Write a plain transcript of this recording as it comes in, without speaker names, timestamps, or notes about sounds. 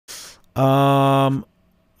I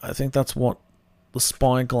think that's what the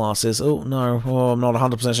spyglass is. Oh, no. Oh, I'm not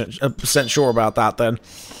 100% sure about that, then.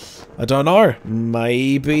 I don't know.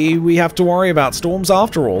 Maybe we have to worry about storms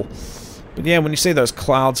after all. But yeah, when you see those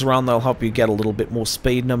clouds around, they'll help you get a little bit more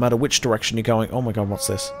speed, no matter which direction you're going. Oh my god, what's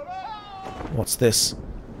this? What's this?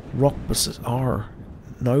 Roc Brasiliano.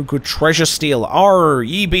 No good treasure stealer. Arr,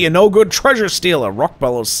 ye be a no good treasure stealer. Roc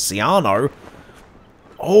Brasiliano.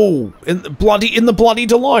 Oh, in the bloody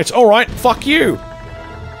delight. Alright, fuck you.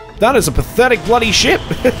 That is a pathetic bloody ship.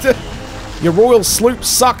 Your royal sloop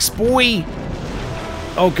sucks, boy.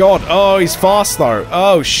 Oh god. Oh, he's fast though.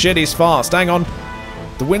 Oh shit, he's fast. Hang on.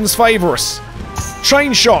 The winds favour us.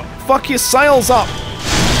 Chain shot. Fuck your sails up.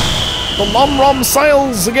 The lum-rum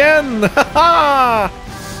sails again.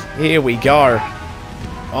 Here we go.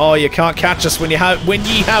 Oh, you can't catch us when ye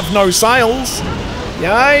have no sails.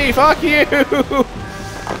 Yay, fuck you.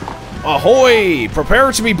 Ahoy!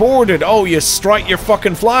 Prepare to be boarded. Oh, you strike your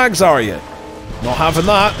fucking flags, are you? Not having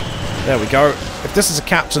that. There we go. If this is a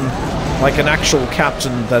captain, like an actual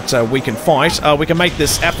captain that we can fight, we can make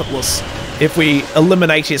this effortless if we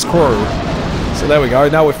eliminate his crew. So there we go.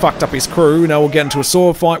 Now we've fucked up his crew. Now we'll get into a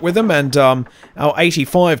sword fight with him, and our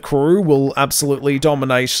 85 crew will absolutely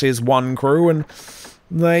dominate his one crew, and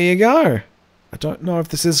there you go. I don't know if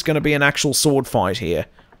this is going to be an actual sword fight here.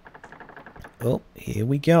 Well, here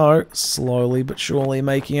we go. Slowly but surely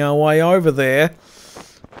making our way over there.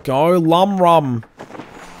 Go, Lum-Rum.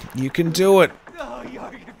 You can do it.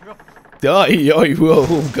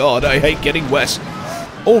 Oh god, I hate getting wet.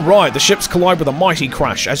 Alright, the ships collide with a mighty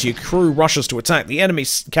crash as your crew rushes to attack. The enemy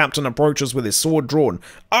captain approaches with his sword drawn.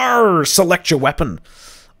 Arr! Select your weapon.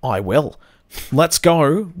 I will. Let's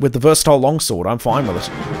go with the versatile longsword. I'm fine with it.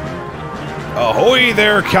 Ahoy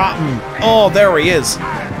there, Captain. Oh, there he is.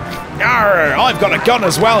 Arr, I've got a gun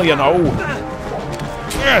as well, you know.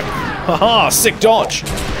 Haha, sick dodge.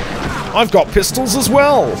 I've got pistols as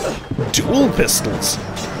well. Dual pistols.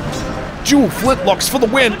 Dual flintlocks for the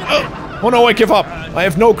win. Oh no, I give up. I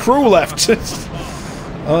have no crew left.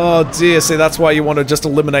 Oh dear, see, that's why you want to just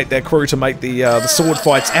eliminate their crew to make the sword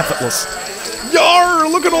fights effortless. Yar,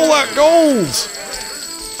 look at all that gold.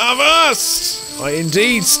 Avast! I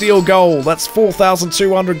indeed steal gold. That's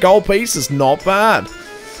 4,200 gold pieces. Not bad.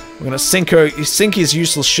 We're going to sink his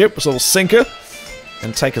useless ship, so we'll sink her,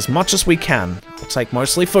 and take as much as we can. We'll take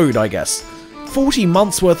mostly food, I guess. 40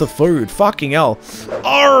 months worth of food. Fucking hell.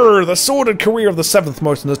 Arr! The sordid career of the 7th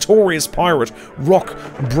most notorious pirate, Roc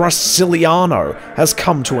Brasiliano, has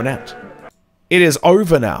come to an end. It is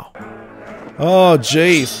over now. Oh,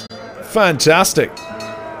 jeez. Fantastic.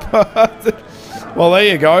 Well,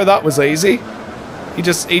 there you go. That was easy. He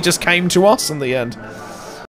just came to us in the end.